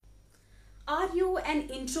Are you an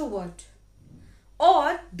introvert?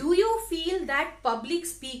 Or do you feel that public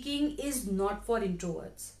speaking is not for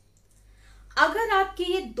introverts? अगर आपके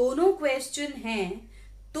ये दोनों question हैं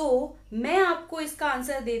तो मैं आपको इसका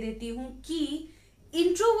आंसर दे देती हूं कि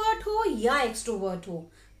इंट्रोवर्ट हो या एक्सट्रोवर्ट हो,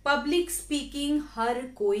 पब्लिक स्पीकिंग हर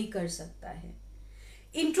कोई कर सकता है।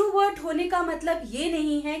 इंट्रोवर्ट होने का मतलब ये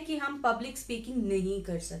नहीं है कि हम पब्लिक स्पीकिंग नहीं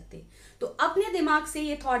कर सकते। तो अपने दिमाग से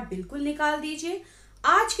ये थॉट बिल्कुल निकाल दीजिए।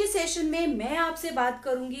 आज के सेशन में मैं आपसे बात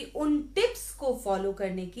करूंगी उन टिप्स को फॉलो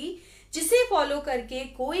करने की जिसे फॉलो करके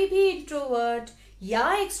कोई भी इंट्रोवर्ट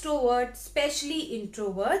या extrovert, specially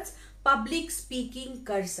introverts, public speaking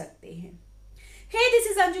कर सकते हैं। Hey, this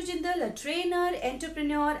is Anju Jindal, a trainer,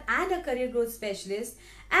 entrepreneur and a career growth specialist,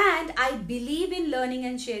 and I believe in learning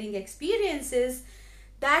and sharing experiences.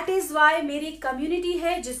 That is why मेरी community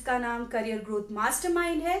है जिसका नाम career growth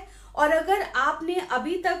mastermind है। और अगर आपने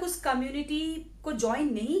अभी तक उस कम्युनिटी को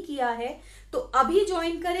ज्वाइन नहीं किया है तो अभी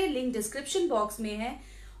ज्वाइन करें, लिंक डिस्क्रिप्शन बॉक्स में है।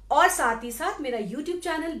 और साथ ही साथ मेरा यूट्यूब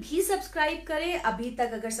चैनल भी सब्सक्राइब करें, अभी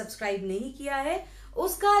तक अगर सब्सक्राइब नहीं किया है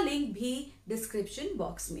उसका लिंक भी डिस्क्रिप्शन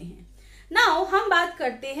बॉक्स में है। नाउ हम बात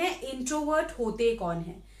करते हैं इंट्रोवर्ट होते कौन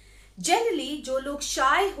है। जनरली जो लोग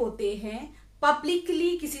शाय होते हैं,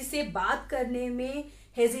 पब्लिकली किसी से बात करने में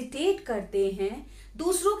हेजिटेट करते हैं,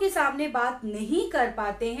 दूसरों के सामने बात नहीं कर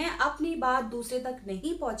पाते हैं, अपनी बात दूसरे तक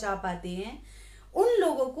नहीं पहुंचा पाते हैं, उन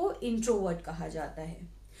लोगों को इंट्रोवर्ट कहा जाता है।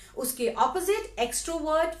 उसके ऑपोजिट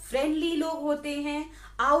एक्सट्रोवर्ट फ्रेंडली लोग होते हैं,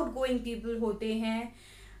 आउटगोइंग पीपल होते हैं,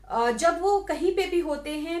 जब वो कहीं पे भी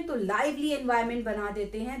होते हैं तो लाइवली एनवायरनमेंट बना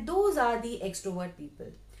देते हैं। Those are the extrovert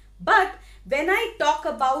people. But when I talk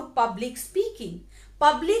about public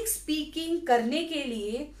speaking करने के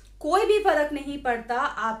लिए कोई भी फर्क नहीं पड़ता,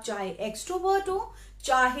 आप चाहे एक्सट्रोवर्ट हो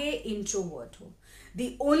चाहे इंट्रोवर्ट हो।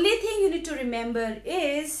 The only thing you need to remember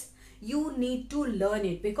is you need to learn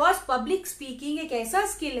it, because public speaking एक ऐसा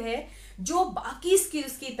स्किल है जो बाकी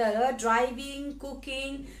स्किल्स की तरह, ड्राइविंग,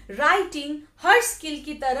 कुकिंग, राइटिंग, हर स्किल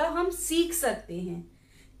की तरह हम सीख सकते हैं।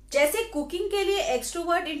 जैसे कुकिंग के लिए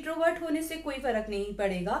एक्सट्रोवर्ट इंट्रोवर्ट होने से कोई फर्क नहीं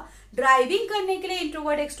पड़ेगा, ड्राइविंग करने के लिए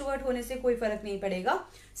इंट्रोवर्ट एक्सट्रोवर्ट होने से कोई फर्क नहीं पड़ेगा,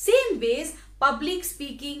 सेम वेज पब्लिक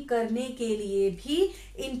स्पीकिंग करने के लिए भी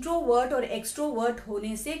इंट्रोवर्ट और एक्सट्रोवर्ट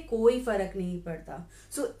होने से कोई फर्क नहीं पड़ता।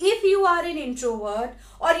 So if you are an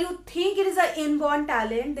introvert और you think it is a inborn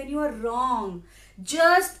talent, then you are wrong.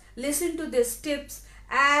 Just listen to these tips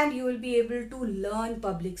and you will be able to learn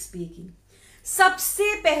public speaking.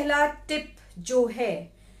 सबसे पहला tip जो है,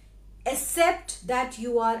 accept that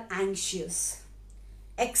you are anxious.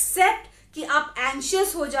 Accept कि आप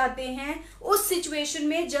anxious हो जाते हैं उस सिचुएशन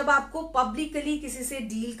में जब आपको पब्लिकली किसी से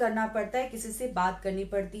डील करना पड़ता है, किसी से बात करनी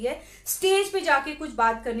पड़ती है, स्टेज पे जाके कुछ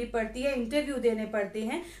बात करनी पड़ती है, इंटरव्यू देने पड़ते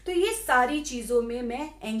हैं। तो ये सारी चीजों में मैं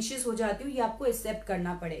एंशियस हो जाती हूँ, ये आपको एक्सेप्ट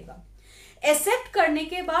करना पड़ेगा। एक्सेप्ट करने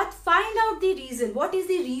के बाद find out the reason, what is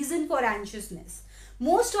the reason for anxiousness.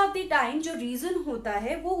 Most of the time जो रीजन होता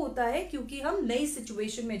है वो होता है क्योंकि हम नई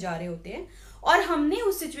सिचुएशन में जा रहे होते हैं और हमने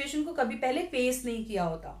उस सिचुएशन को कभी पहले फेस नहीं किया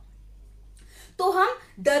होता, तो हम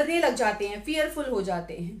डरने लग जाते हैं, फियरफुल हो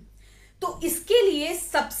जाते हैं। तो इसके लिए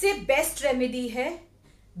सबसे बेस्ट रेमेडी है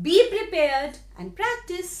बी प्रिपेयर्ड एंड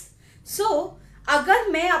प्रैक्टिस। सो अगर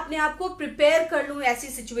मैं अपने आप को प्रिपेयर कर लूं ऐसी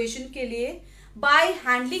सिचुएशन के लिए by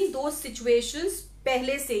handling those situations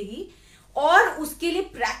पहले से ही, और उसके लिए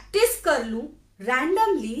प्रैक्टिस कर लूं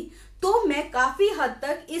रैंडमली, तो मैं काफी हद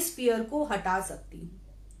तक इस फियर को हटा सकती हूं।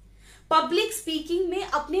 पब्लिक स्पीकिंग में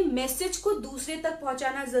अपने मैसेज को दूसरे तक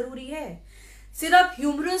पहुंचाना जरूरी है। सिर्फ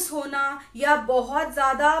ह्यूमरस होना या बहुत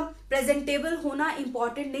ज्यादा प्रेजेंटेबल होना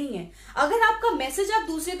इंपॉर्टेंट नहीं है। अगर आपका मैसेज आप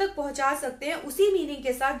दूसरे तक पहुंचा सकते हैं उसी मीनिंग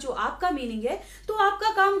के साथ जो आपका मीनिंग है, तो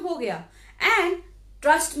आपका काम हो गया। एंड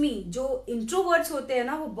ट्रस्ट मी, जो इंट्रोवर्ट्स होते हैं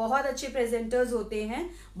ना, वो बहुत अच्छे प्रेजेंटर्स होते हैं,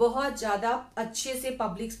 बहुत ज्यादा अच्छे से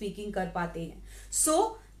पब्लिक स्पीकिंग कर पाते हैं।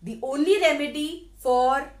 So the only remedy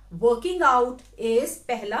for working out is,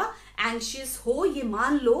 पहला एंशियस हो ये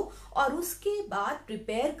मान लो, और उसके बाद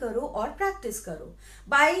प्रिपेयर करो और प्रैक्टिस करो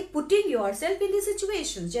by putting yourself in the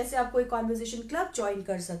situation. जैसे आप कोई कॉन्वर्सेशन क्लब ज्वाइन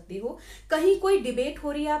कर सकते हो, कहीं कोई डिबेट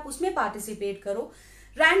हो रही है आप उसमें पार्टिसिपेट करो,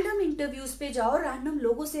 रैंडम इंटरव्यूज पे जाओ, रैंडम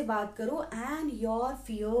लोगों से बात करो, and your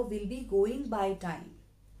fear will be going by time.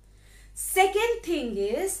 Second thing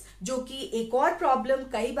is, जो कि एक और प्रॉब्लम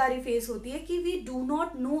कई बार फेस होती है कि वी डू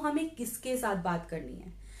नॉट नो हमें किसके साथ बात करनी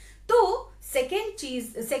है। तो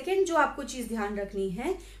सेकेंड जो आपको चीज ध्यान रखनी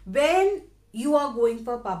है, when you are going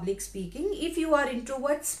for public speaking, if you are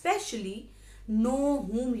introvert specially, no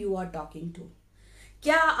whom you are talking to।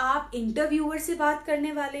 क्या आप इंटरव्यूअर से बात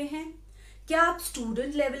करने वाले हैं? क्या आप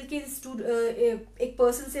स्टूडेंट लेवल के एक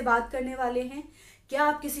पर्सन से बात करने वाले हैं? क्या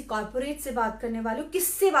आप किसी कॉर्पोरेट से बात करने वाले हो,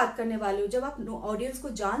 किससे बात करने वाले हो? जब आप ऑडियंस को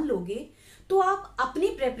जान लोगे तो आप अपनी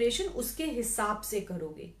प्रेपरेशन उसके हिसाब से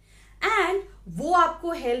करोगे एंड वो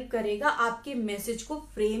आपको हेल्प करेगा आपके मैसेज को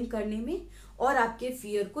फ्रेम करने में और आपके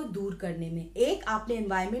फियर को दूर करने में। एक, आपने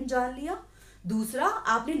एनवायरनमेंट जान लिया, दूसरा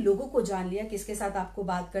आपने लोगों को जान लिया किसके साथ आपको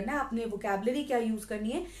बात करना है, आपने वोकैबुलरी क्या यूज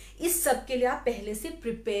करनी है। इस सब के लिए आप पहले से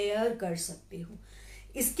प्रिपेयर कर सकते हो।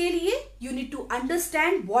 इसके लिए you need to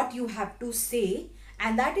understand what you have to say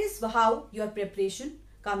and that is how your preparation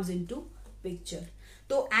comes into picture.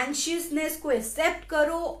 तो एंशियसनेस को एक्सेप्ट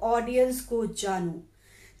करो, ऑडियंस को जानो।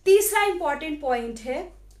 तीसरा इंपॉर्टेंट पॉइंट है,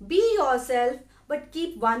 be yourself but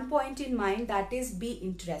keep one point in mind, that is be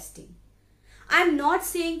interesting. I am not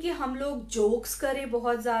saying कि हम लोग जोक्स करें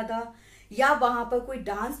बहुत ज्यादा या वहां पर कोई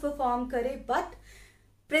डांस परफॉर्म करे, but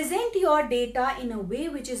present your data in a way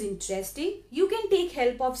which is interesting. You can take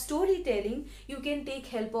help of storytelling, you can take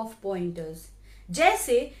help of pointers.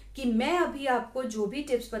 जैसे कि मैं अभी आपको जो भी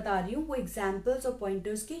टिप्स बता रही हूँ वो एग्जाम्पल्स और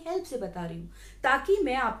पॉइंटर्स की हेल्प से बता रही हूँ ताकि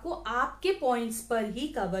मैं आपको आपके पॉइंट्स पर ही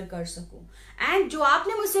कवर कर सकूं एंड जो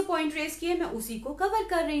आपने मुझसे पॉइंट रेज किए मैं उसी को कवर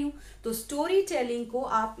कर रही हूँ। तो स्टोरी टेलिंग को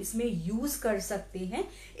आप इसमें यूज कर सकते हैं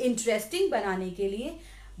इंटरेस्टिंग बनाने के लिए,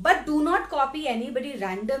 but do not copy anybody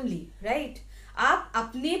randomly, right? आप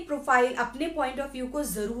अपने प्रोफाइल, अपने पॉइंट ऑफ व्यू को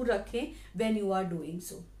जरूर रखें when you are doing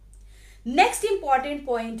so. Next important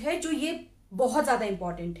point है जो ये बहुत ज्यादा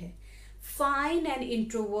इंपॉर्टेंट है, find an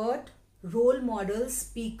introvert role model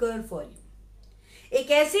speaker for you.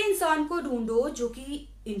 एक ऐसे इंसान को ढूंढो जो कि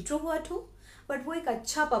इंट्रोवर्ट हो बट वो एक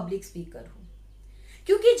अच्छा पब्लिक स्पीकर हो,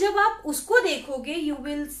 क्योंकि जब आप उसको देखोगे यू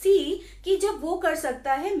विल सी कि जब वो कर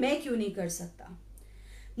सकता है मैं क्यों नहीं कर सकता,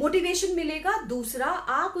 मोटिवेशन मिलेगा। दूसरा,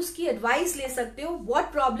 आप उसकी एडवाइस ले सकते हो,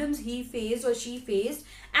 व्हाट प्रॉब्लम्स ही फेस और शी फेस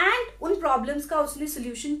एंड उन प्रॉब्लम्स का उसने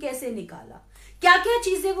सोल्यूशन कैसे निकाला, क्या क्या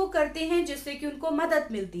चीजें वो करते हैं जिससे कि उनको मदद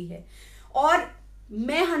मिलती है। और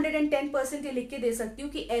मैं 110% ये लिख के दे सकती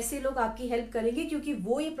हूँ कि ऐसे लोग आपकी हेल्प करेंगे क्योंकि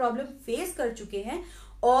वो ये प्रॉब्लम फेस कर चुके हैं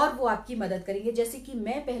और वो आपकी मदद करेंगे। जैसे कि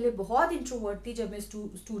मैं पहले बहुत इंट्रोवर्ट थी जब मैं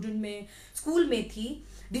स्कूल में थी,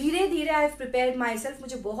 धीरे धीरे I have prepared myself,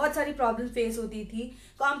 मुझे बहुत सारी प्रॉब्लम फेस होती थी,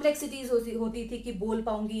 कॉम्प्लेक्सिटीज होती थी कि बोल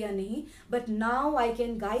पाऊंगी या नहीं, but now I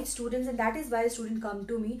can guide students and that is why student come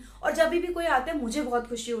to me. और जब भी कोई आता है मुझे बहुत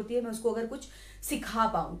खुशी होती है मैं उसको अगर कुछ सिखा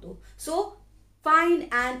पाऊं तो। So find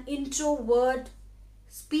an introvert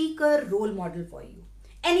speaker role model for you,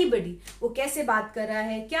 anybody. वो कैसे बात कर रहा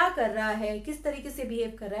है, क्या कर रहा है, किस तरीके से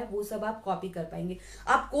बिहेव कर रहा है, वो सब आप कॉपी कर पाएंगे,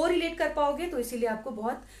 आप को रिलेट कर पाओगे, तो इसीलिए आपको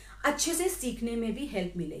बहुत अच्छे से सीखने में भी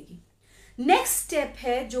हेल्प मिलेगी। नेक्स्ट स्टेप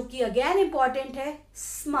है जो कि अगेन इंपॉर्टेंट है,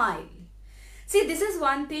 smile. See this is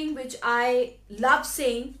one thing which I love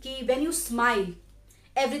saying कि when you smile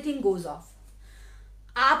everything goes off.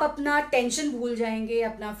 आप अपना टेंशन भूल जाएंगे,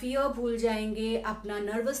 अपना फियर भूल जाएंगे, अपना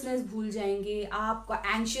नर्वसनेस भूल जाएंगे, आप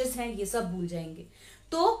एंशियस हैं ये सब भूल जाएंगे।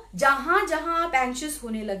 तो जहां जहां आप एंशियस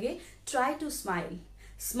होने लगे, try to smile.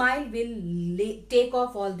 Smile will take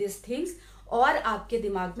off all this things और आपके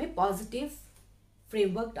दिमाग में पॉजिटिव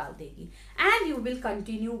फ्रेमवर्क डाल देगी and you will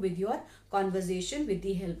continue with your conversation with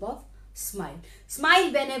the help of smile.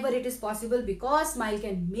 Smile whenever it is possible because smile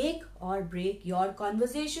can make or break your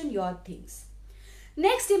conversation, your things.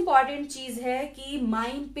 Next important चीज है कि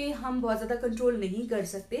mind पे हम बहुत ज्यादा control नहीं कर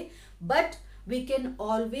सकते, but we can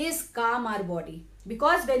always calm our body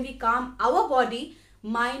because when we calm our body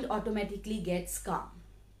mind automatically gets calm.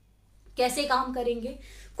 कैसे काम करेंगे?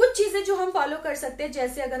 कुछ चीजें जो हम फॉलो कर सकते हैं,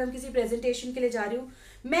 जैसे अगर हम किसी प्रेजेंटेशन के लिए जा रही हूँ,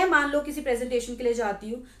 मैं मान लो किसी प्रेजेंटेशन के लिए जाती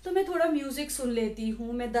हूँ तो मैं थोड़ा म्यूजिक सुन लेती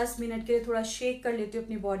हूँ, मैं 10 मिनट के लिए थोड़ा शेक कर लेती हूँ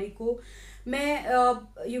अपनी बॉडी को,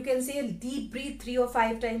 मैं you can say deep breath 3 or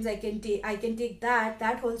 5 times I can take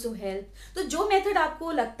that also help. तो जो मेथड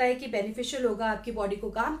आपको लगता है कि बेनिफिशियल होगा आपकी बॉडी को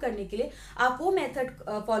काम करने के लिए, आप वो मेथड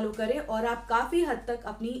फॉलो करें और आप काफी हद तक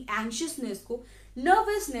अपनी एंशियसनेस को,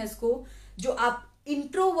 नर्वसनेस को, जो आप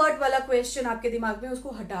इंट्रोवर्ट वाला क्वेश्चन आपके दिमाग में, उसको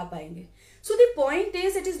हटा पाएंगे। So the point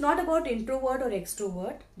is, it is not about introvert और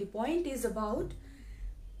extrovert, the point is about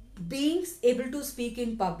being able to speak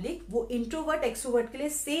in public. वो इंट्रोवर्ट एक्सट्रोवर्ट के लिए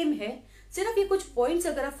सेम है, सिर्फ ये कुछ पॉइंट्स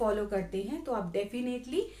अगर आप फॉलो करते हैं तो आप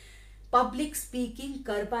डेफिनेटली पब्लिक स्पीकिंग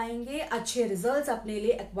कर पाएंगे, अच्छे रिजल्ट्स अपने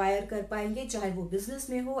लिए एक्वायर कर पाएंगे, चाहे वो बिजनेस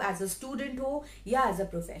में हो, एज अ स्टूडेंट हो या एज अ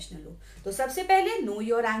प्रोफेशनल हो। तो सबसे पहले नो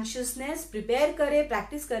योर एंशियसनेस, प्रिपेयर करें,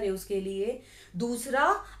 प्रैक्टिस करें उसके लिए। दूसरा,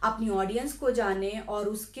 अपनी ऑडियंस को जाने और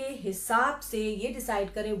उसके हिसाब से ये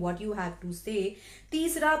डिसाइड करें व्हाट यू हैव टू से।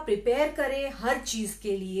 तीसरा, प्रिपेयर करें हर चीज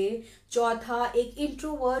के लिए। चौथा, एक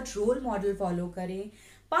इंट्रोवर्ट रोल मॉडल फॉलो करें।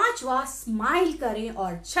 पांचवा, स्माइल करें।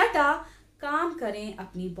 और छठा, काम करें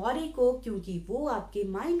अपनी बॉडी को, क्योंकि वो आपके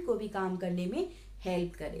माइंड को भी काम करने में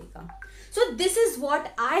हेल्प करेगा. So this is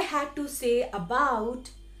what I had to say about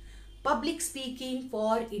public speaking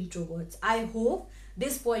for introverts. I hope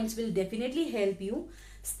these points will definitely help you.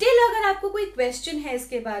 Still अगर आपको कोई क्वेश्चन है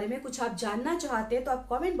इसके बारे में, कुछ आप जानना चाहते हैं, तो आप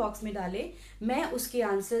कमेंट बॉक्स में डालें, मैं उसके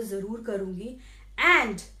आंसर जरूर करूंगी.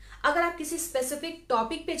 एंड अगर आप किसी स्पेसिफिक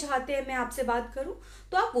टॉपिक पे चाहते हैं मैं आपसे बात करूं,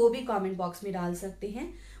 तो आप वो भी कमेंट बॉक्स में डाल सकते हैं.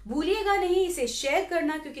 भूलिएगा नहीं इसे शेयर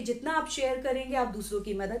करना, क्योंकि जितना आप शेयर करेंगे आप दूसरों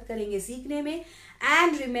की मदद करेंगे सीखने में.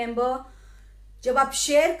 एंड रिमेंबर, जब आप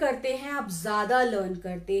शेयर करते हैं आप ज्यादा लर्न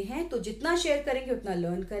करते हैं, तो जितना शेयर करेंगे उतना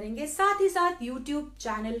लर्न करेंगे. साथ ही साथ यूट्यूब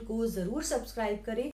चैनल को जरूर सब्सक्राइब करें